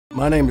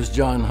My name is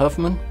John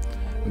Huffman.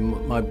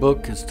 My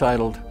book is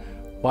titled,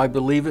 Why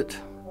Believe It?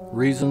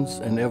 Reasons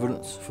and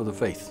Evidence for the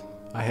Faith.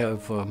 I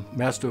have a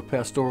Master of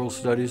Pastoral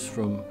Studies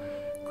from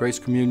Grace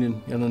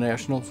Communion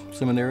International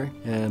Seminary,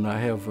 and I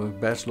have a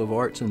Bachelor of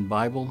Arts in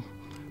Bible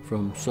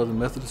from Southern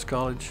Methodist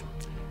College,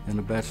 and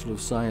a Bachelor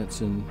of Science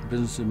in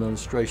Business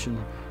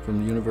Administration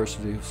from the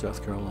University of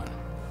South Carolina.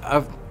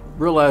 I've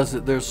realized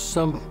that there's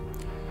some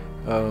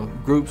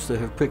groups that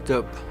have picked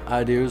up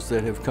ideas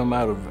that have come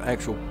out of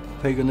actual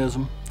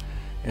paganism,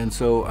 and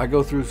so I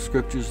go through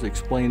scriptures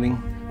explaining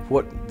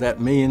what that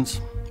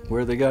means,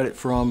 where they got it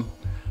from.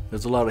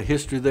 There's a lot of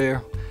history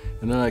there,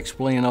 and then I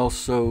explain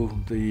also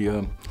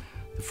the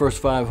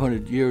first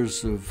 500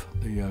 years of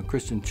the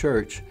Christian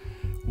church,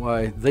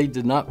 why they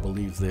did not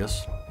believe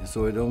this,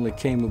 so it only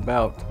came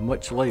about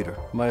much later.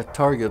 My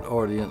target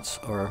audience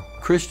are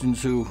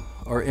Christians who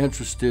are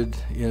interested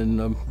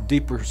in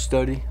deeper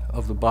study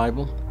of the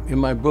Bible. In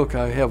my book,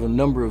 I have a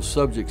number of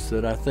subjects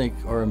that I think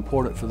are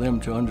important for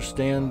them to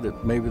understand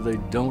that maybe they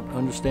don't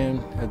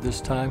understand at this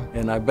time,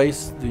 and I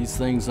base these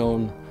things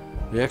on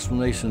the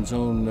explanations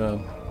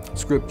on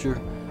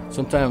Scripture,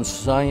 sometimes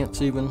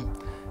science even,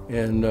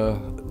 and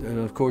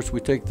of course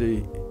we take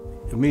the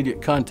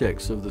immediate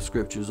context of the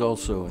Scriptures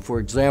also. For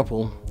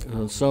example,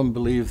 some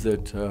believe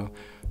that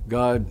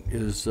God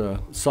is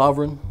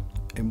sovereign,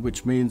 and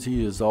which means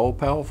He is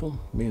all-powerful,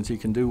 means He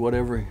can do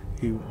whatever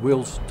He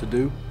wills to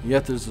do.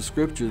 Yet there's a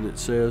scripture that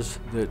says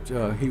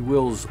that He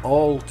wills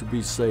all to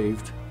be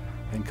saved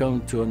and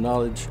come to a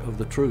knowledge of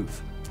the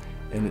truth.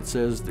 And it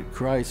says that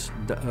Christ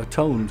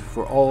atoned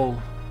for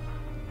all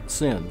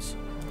sins.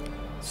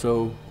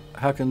 So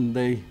how can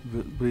they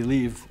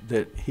believe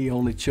that He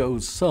only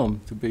chose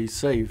some to be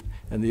saved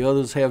and the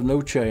others have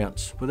no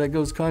chance? But that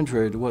goes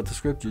contrary to what the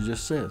scripture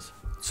just says.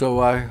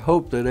 So I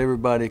hope that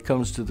everybody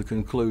comes to the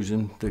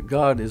conclusion that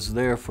God is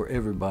there for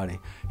everybody.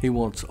 He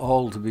wants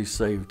all to be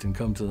saved and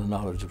come to the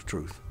knowledge of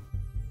truth.